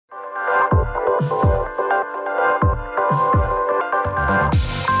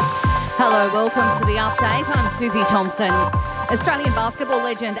Hello, welcome to the update. I'm Susie Thompson. Australian basketball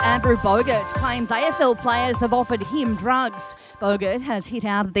legend Andrew Bogut claims AFL players have offered him drugs. Bogut has hit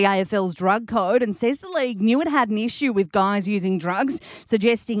out at the AFL's drug code and says the league knew it had an issue with guys using drugs,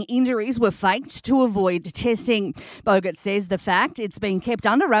 suggesting injuries were faked to avoid testing. Bogut says the fact it's been kept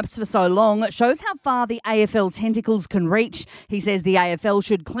under wraps for so long shows how far the AFL tentacles can reach. He says the AFL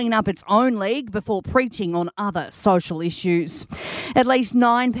should clean up its own league before preaching on other social issues. At least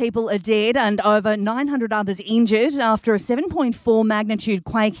 9 people are dead and over 900 others injured after a 7.4 magnitude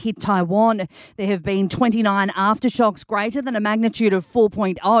quake hit Taiwan. There have been 29 aftershocks greater than a magnitude of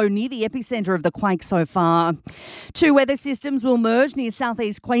 4.0 near the epicentre of the quake so far. 2 weather systems will merge near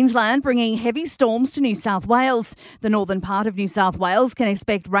southeast Queensland, bringing heavy storms to New South Wales. The northern part of New South Wales can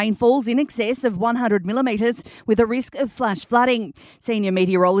expect rainfalls in excess of 100 millimetres with a risk of flash flooding. Senior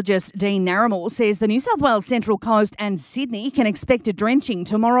meteorologist Dean Narramore says the New South Wales Central Coast and Sydney can expect a drenching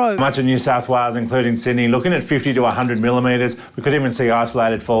tomorrow. Much of New South Wales, including Sydney, looking at 50 to 100 millimetres. We could even see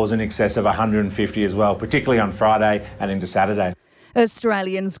isolated falls in excess of 150 as well, particularly on Friday and into Saturday.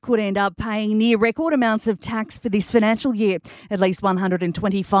 Australians could end up paying near record amounts of tax for this financial year. At least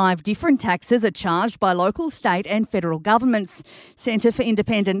 125 different taxes are charged by local, state and federal governments. Centre for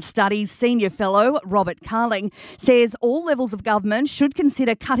Independent Studies Senior Fellow Robert Carling says all levels of government should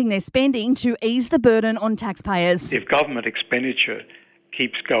consider cutting their spending to ease the burden on taxpayers. If government expenditure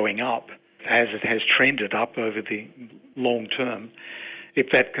keeps going up, as it has trended up over the long term, if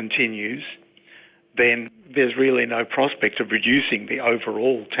that continues, then there's really no prospect of reducing the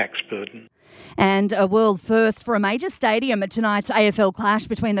overall tax burden. And a world first for a major stadium at tonight's AFL clash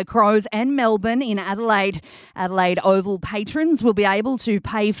between the Crows and Melbourne in Adelaide. Adelaide Oval patrons will be able to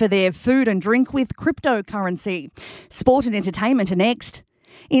pay for their food and drink with cryptocurrency. Sport and entertainment are next.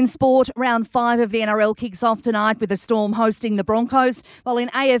 In sport, round 5 of the NRL kicks off tonight with the Storm hosting the Broncos, while in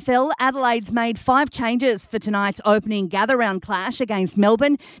AFL, Adelaide's made 5 changes for tonight's opening gather-round clash against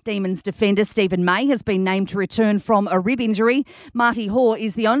Melbourne. Demons defender Stephen May has been named to return from a rib injury. Marty Hoare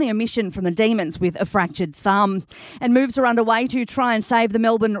is the only omission from the Demons with a fractured thumb. And moves are underway to try and save the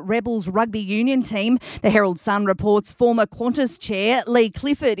Melbourne Rebels rugby union team. The Herald Sun reports former Qantas chair Lee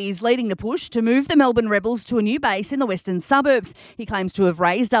Clifford is leading the push to move the Melbourne Rebels to a new base in the western suburbs. He claims to have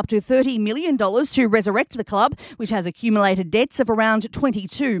raised up to $30 million to resurrect the club, which has accumulated debts of around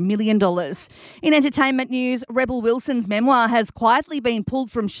 $22 million. In entertainment news, Rebel Wilson's memoir has quietly been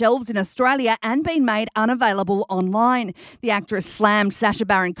pulled from shelves in Australia and been made unavailable online. The actress slammed Sacha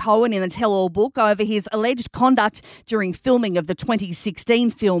Baron Cohen in the tell-all book over his alleged conduct during filming of the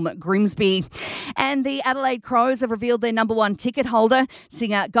 2016 film Grimsby. And the Adelaide Crows have revealed their number 1 ticket holder.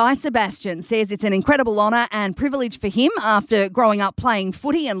 Singer Guy Sebastian says it's an incredible honour and privilege for him after growing up playing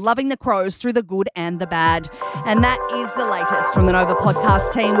footy and loving the Crows through the good and the bad. And that is the latest from the Nova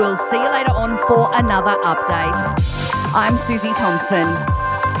podcast team. We'll see you later on for another update. I'm Susie Thompson.